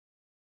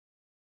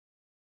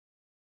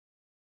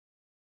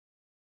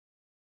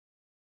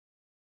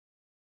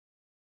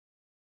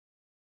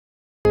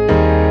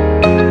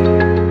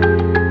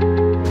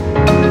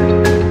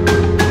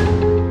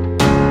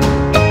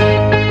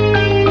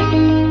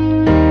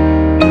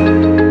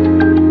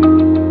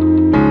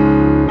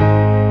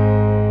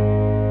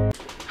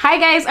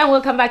guys, and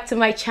welcome back to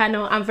my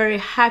channel. I'm very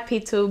happy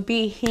to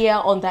be here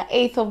on the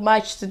 8th of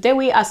March. Today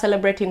we are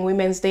celebrating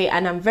Women's Day,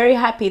 and I'm very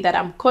happy that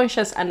I'm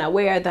conscious and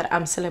aware that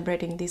I'm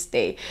celebrating this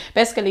day.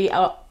 Basically,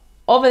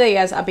 over the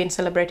years I've been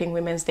celebrating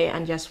Women's Day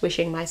and just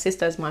wishing my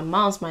sisters, my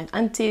moms, my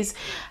aunties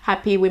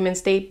happy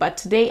Women's Day. But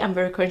today I'm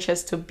very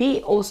conscious to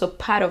be also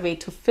part of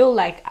it, to feel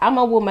like I'm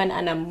a woman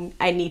and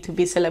I need to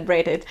be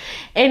celebrated.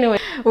 Anyway,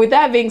 with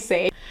that being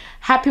said,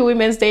 happy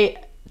Women's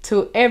Day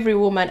to every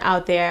woman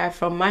out there,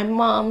 from my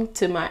mom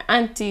to my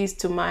aunties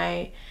to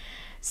my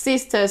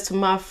sisters to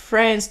my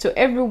friends, to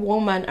every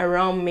woman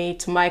around me,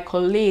 to my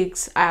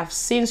colleagues. I've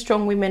seen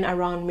strong women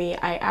around me.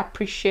 I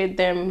appreciate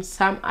them.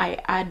 Some I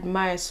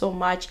admire so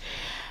much.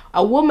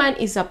 A woman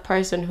is a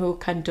person who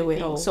can do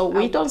it all. So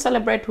we don't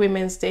celebrate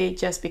Women's Day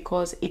just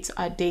because it's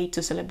a day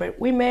to celebrate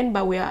women,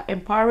 but we are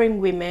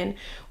empowering women.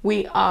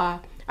 We are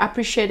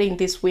appreciating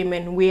these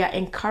women. We are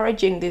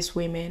encouraging these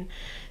women.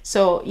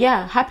 So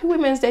yeah, happy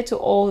Women's Day to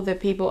all the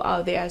people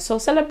out there. So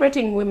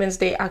celebrating Women's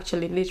Day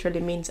actually literally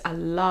means a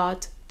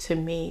lot to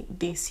me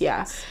this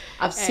year.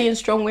 I've seen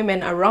strong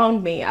women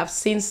around me. I've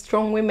seen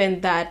strong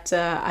women that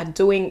are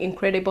doing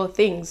incredible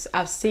things.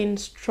 I've seen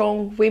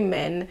strong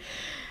women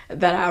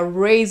that are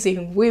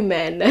raising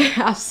women.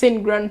 I've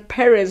seen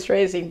grandparents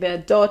raising their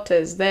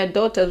daughters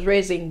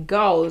raising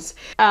girls.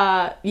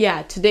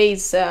 Yeah,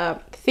 today's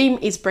theme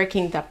is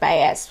breaking the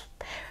bias.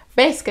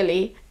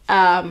 Basically,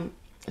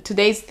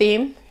 today's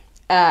theme,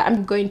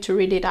 I'm going to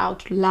read it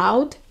out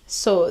loud.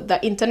 So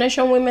the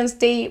International Women's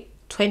Day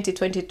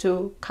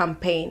 2022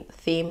 campaign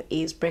theme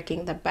is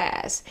breaking the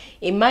bias.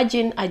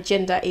 Imagine a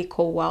gender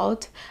equal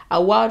world,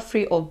 a world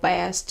free of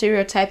bias,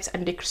 stereotypes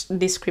and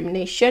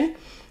discrimination,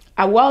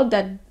 a world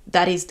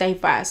that is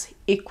diverse,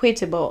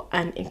 equitable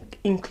and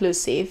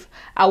inclusive,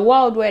 a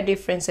world where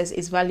differences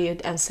is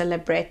valued and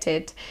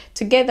celebrated.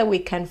 Together we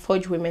can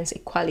forge women's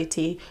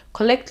equality.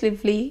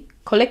 Collectively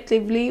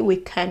we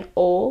can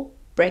all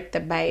break the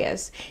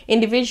bias.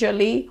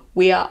 Individually,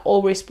 we are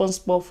all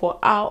responsible for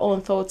our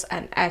own thoughts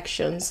and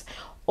actions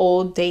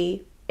all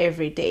day,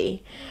 every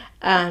day.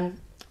 And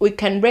we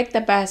can break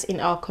the bias in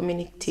our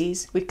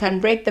communities. We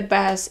can break the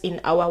bias in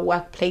our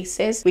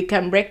workplaces. We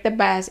can break the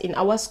bias in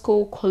our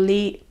school,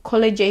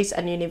 colleges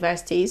and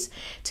universities.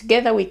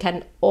 Together we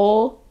can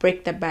all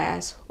break the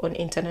bias on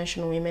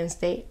International Women's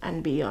Day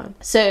and beyond.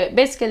 So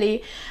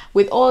basically,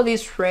 with all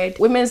this read,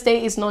 Women's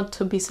Day is not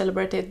to be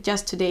celebrated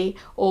just today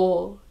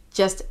or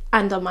just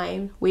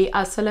undermine. We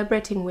are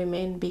celebrating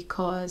women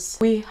because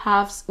we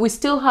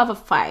still have a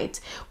fight.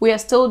 We are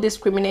still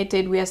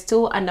discriminated. We are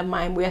still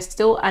undermined. We are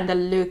still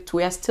underlooked.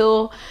 We are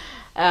still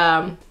we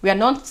are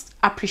not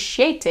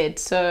appreciated.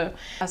 So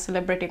I'm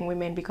celebrating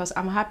women because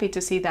I'm happy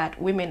to see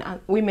that women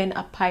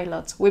are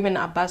pilots, women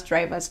are bus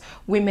drivers,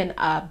 women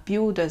are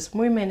builders,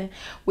 women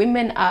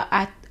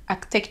are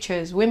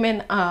architects,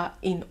 women are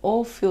in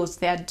all fields.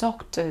 They are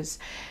doctors.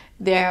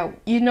 They're,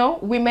 you know,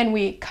 women,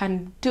 we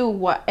can do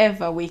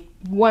whatever we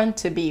want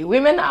to be.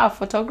 Women are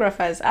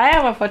photographers. I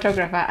am a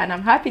photographer and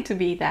I'm happy to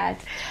be that.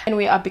 And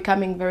we are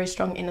becoming very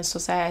strong in a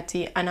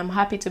society, and I'm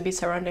happy to be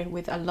surrounded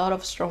with a lot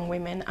of strong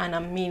women, and I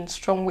mean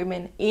strong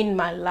women in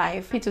my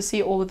life. Happy to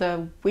see all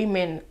the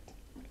women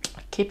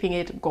keeping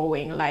it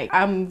going. Like,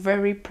 I'm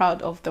very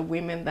proud of the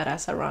women that are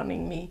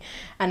surrounding me,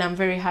 and I'm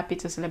very happy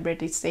to celebrate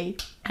this day.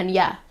 And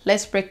yeah,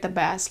 let's break the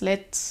bias.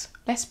 Let's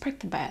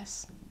break the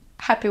bias.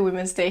 Happy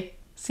Women's Day.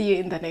 See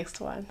you in the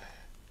next one.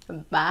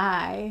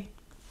 Bye.